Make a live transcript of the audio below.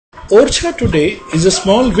Orcha today is a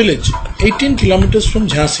small village 18 kilometers from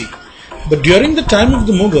Jhansi, but during the time of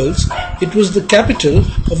the Mughals, it was the capital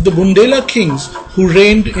of the Bundela kings who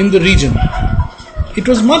reigned in the region. It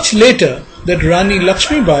was much later that Rani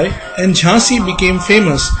Lakshmibai and Jhansi became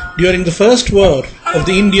famous during the First War of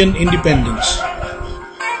the Indian independence.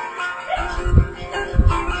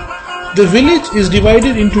 The village is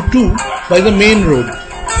divided into two by the main road.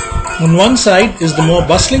 On one side is the more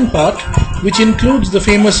bustling part, which includes the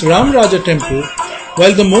famous Ram Raja temple,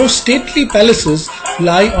 while the more stately palaces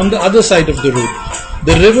lie on the other side of the road.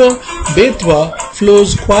 The river Betwa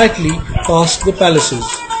flows quietly past the palaces.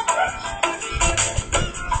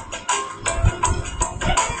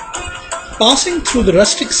 Passing through the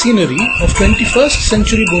rustic scenery of 21st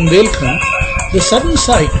century Bundelkhand, the sudden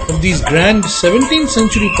sight of these grand 17th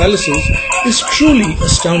century palaces is truly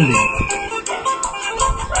astounding.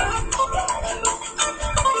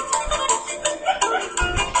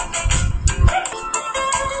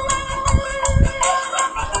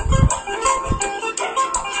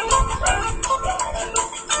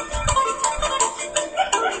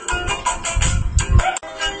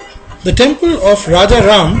 The temple of Raja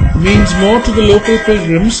Ram means more to the local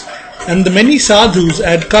pilgrims, and the many sadhus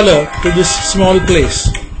add colour to this small place.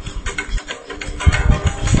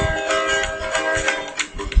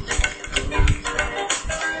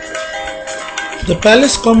 The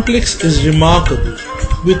palace complex is remarkable,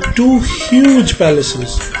 with two huge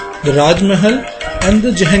palaces, the Raj Mahal and the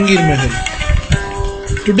Jahangir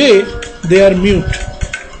Mahal. Today they are mute,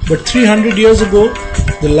 but 300 years ago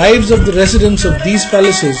the lives of the residents of these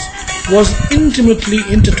palaces was intimately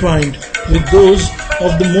intertwined with those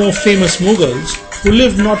of the more famous Mughals who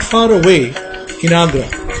lived not far away in Agra.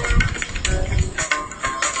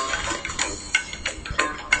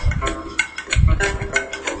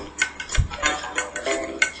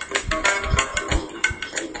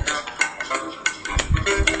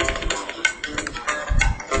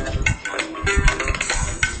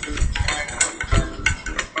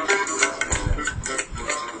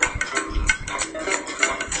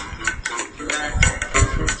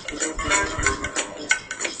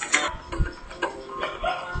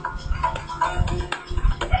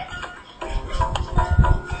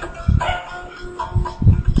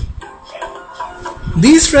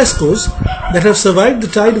 These frescoes that have survived the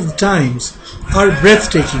tide of the times are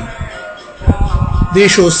breathtaking. They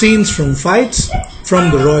show scenes from fights, from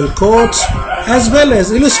the royal courts, as well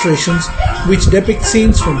as illustrations which depict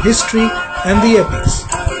scenes from history and the epics.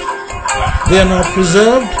 They are now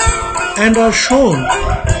preserved and are shown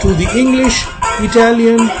to the English,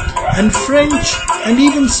 Italian, and French and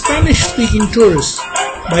even Spanish-speaking tourists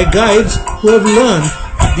by guides who have learned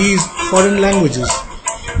these foreign languages.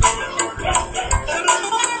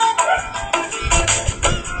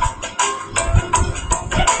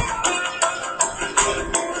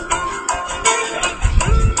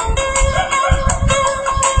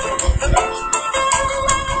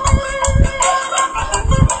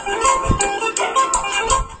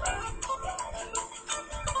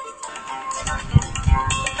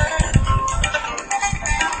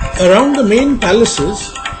 Around the main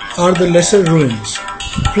palaces are the lesser ruins.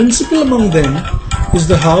 Principal among them is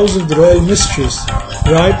the house of the royal mistress,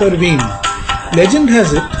 Rai Parveen. Legend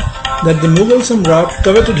has it that the Mughal Samrat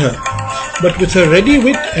coveted her, but with her ready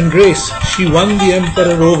wit and grace she won the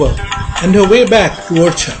emperor over and her way back to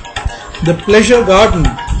Orcha. The pleasure garden,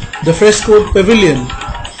 the frescoed pavilion,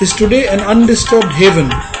 is today an undisturbed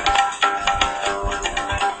haven.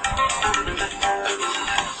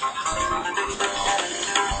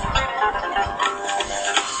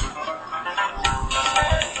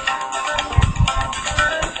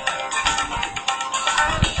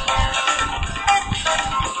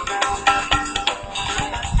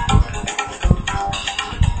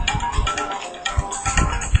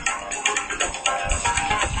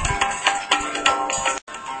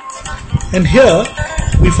 And here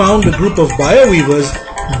we found a group of buyer weavers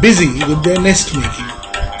busy with their nest making.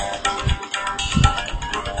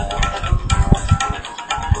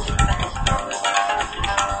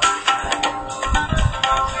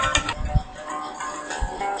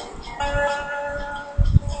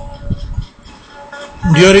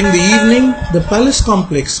 During the evening, the palace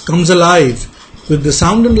complex comes alive with the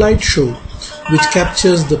sound and light show, which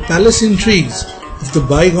captures the palace intrigues of the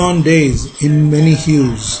bygone days in many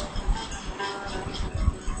hues.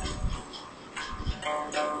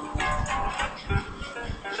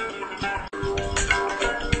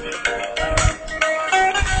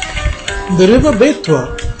 The river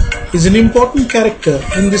Betwa is an important character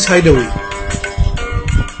in this hideaway.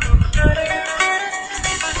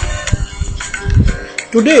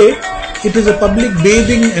 Today, it is a public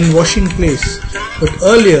bathing and washing place, but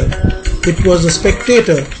earlier it was a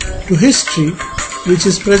spectator to history, which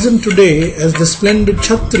is present today as the splendid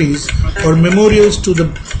chhatris or memorials to the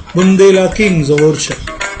Bundela kings of Orcha.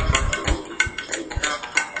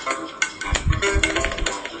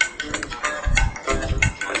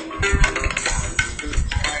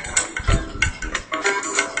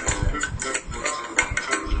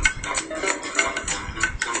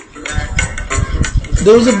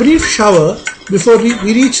 There was a brief shower before we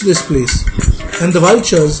reached this place, and the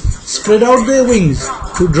vultures spread out their wings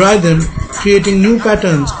to dry them, creating new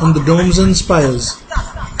patterns on the domes and spires.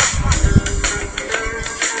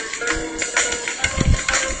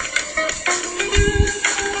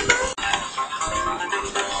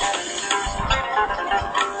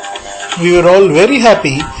 We were all very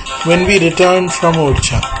happy when we returned from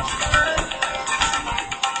Orcha.